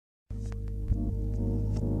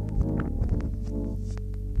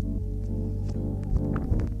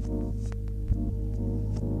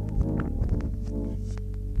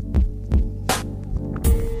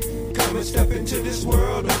and step into this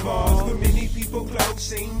world of ours, where many people close,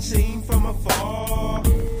 seen from afar.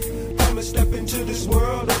 Come and step into this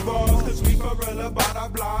world of ours, cause we for real about our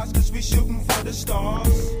lives, cause we shooting for the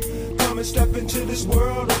stars. Come and step into this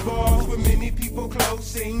world of ours, where many people close,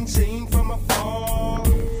 seen from afar.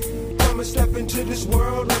 Come and step into this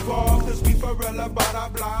world of ours, cause we for real about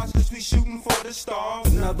our lives, cause we shooting for the stars.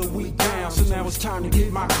 Another week down, so now it's time to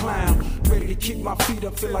get my clown. Ready to kick my feet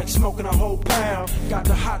up, feel like smoking a whole pound. Got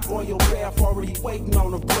the hot oil bath already waiting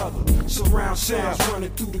on a brother. Surround sounds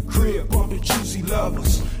running through the crib, bumping juicy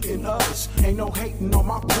lovers and others. Ain't no hating on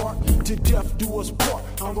my part, to death do us part.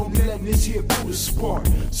 I'm gonna be letting this here Buddha spark.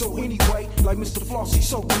 So anyway, like Mr. Flossy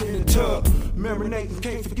soaking in the tub, marinating,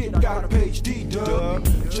 can't forget, got a page D-dub.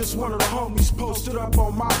 Just one of the homies posted up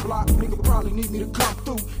on my block. Nigga probably need me to come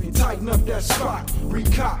through and tighten up that spot.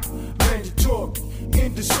 Recop, mandatory,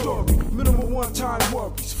 end the story. Minimum one-time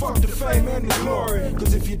worries, fuck the fame and the glory.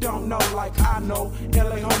 Cause if you don't know like I know,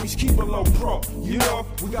 LA homies keep a low pro. You know,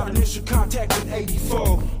 we got initial contact in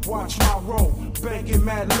 84. Watch my roll, banking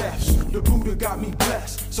mad lefts. The Buddha got me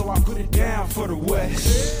blessed, so I put it down for the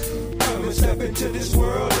West. Come and step into this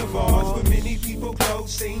world of ours, where many people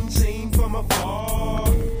close, seen from afar.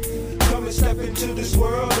 Come and step into this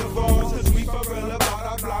world of ours, cause we for real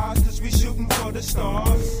about our lives, cause we shooting for the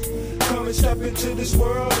stars. Come and step into this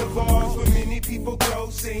world of ours, where many people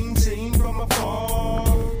close, seen from afar.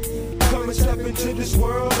 Come and step into this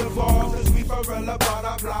world of ours, cause we for real about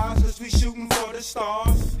our lives, cause we shooting for the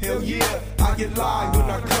stars. Hell yeah, I get live when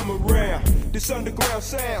I come around. This underground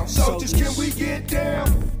sound, soldiers, can we get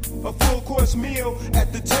down? A full course meal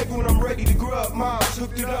at the table when I'm ready to grub. Mom's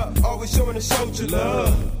hooked it up, always showing a soldier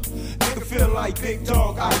love. Nigga feel like Big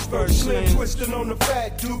Dog, Iceberg Slim, twisting on the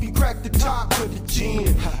fat doobie, crack the top of the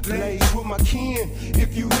gin. Blaze with my kin,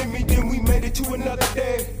 if you hit me then we made it to another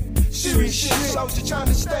day. Serious shit, soldier trying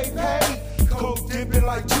to stay paid. Cold dipping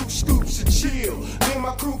like 2 scoops of chill. Me and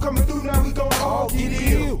my crew coming through, now we gon' all get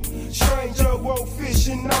ill. Stranger, woke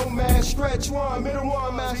fishing, no man. Scratch one, middle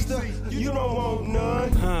one, master. You don't want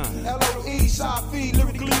none. LOE, side feed,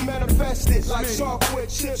 lyrically manifested like software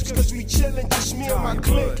chips, cause we chillin', just me and my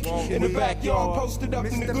clique. In the backyard, posted up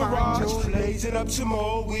in the garage, blazing up some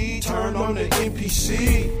more weed, turn on the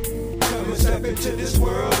MPC. Come and step into this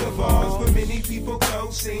world of ours, where many people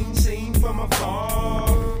close, seen from afar.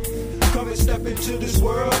 Come and step into this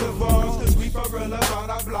world of ours, cause we for real about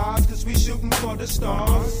our lives, cause we shooting for the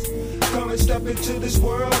stars. Come and step into this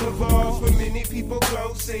world of ours, where many people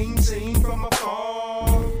close, seen from afar.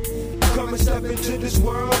 Come and step into this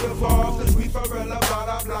world of ours, cause we for real about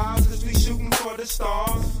our lives, cause we shooting for the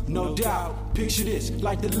stars. No doubt, picture this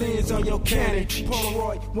like the lens on your Canon.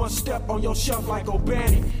 Polaroid, one step on your shelf like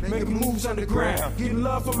O'Bannon. Making moves underground, getting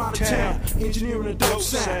love from out of town. Engineering a dope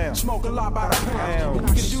sound, smoke a lot by the pound. And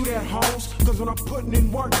I can do that, homes, cause when I'm putting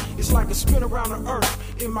in work, it's like a spin around the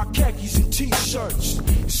earth. In my khakis and t-shirts,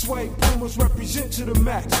 suede Pumas represent to the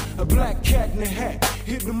max. A black cat in a hat,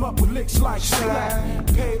 hitting them up with licks like slack.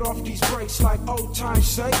 Paid off these breaks like old times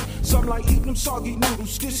say. Something like eating them soggy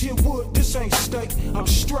noodles. This here wood, this ain't steak. I'm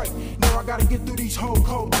straight. Now I gotta get through these whole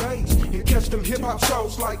cold days and catch them hip hop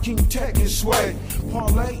shows like King Tech and Sway.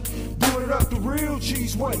 Parlay, doing it up the real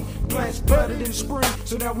G's way. Plants budded in spring,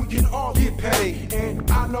 so now we can all get paid. And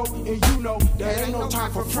I know, and you know, that ain't no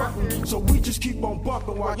time for frontin'. So we just keep on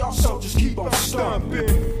bumping while y'all soldiers keep on stumping.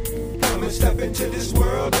 Come and step into this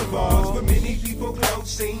world of ours, where many people close,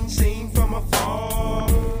 seen from afar.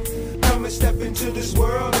 Come and step into this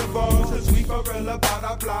world of ours, cause we for real about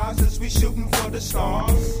our lives, cause we shooting for the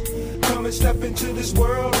stars. Come and step into this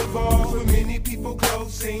world of ours, where many people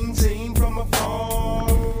close, seen from afar.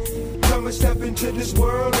 Come and step into this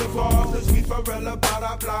world of ours, cause we for real about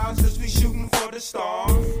our lives, cause we shooting for the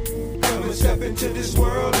stars. Come and step into this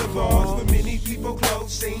world of ours, where many people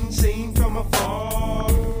close, seen from afar.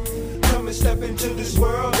 Come and step into this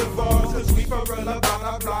world of ours, cause we for real about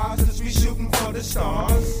our lives, cause we shooting for the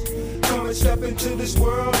stars. Come and step into this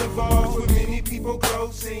world of ours, where many people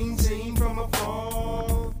close, seen from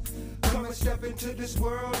afar. Come and step into this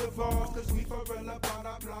world of ours, cause we for real about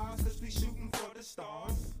our lives, cause we shooting for the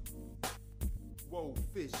stars. Whoa,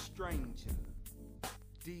 Fish Stranger,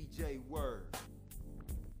 DJ Word,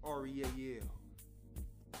 REAL.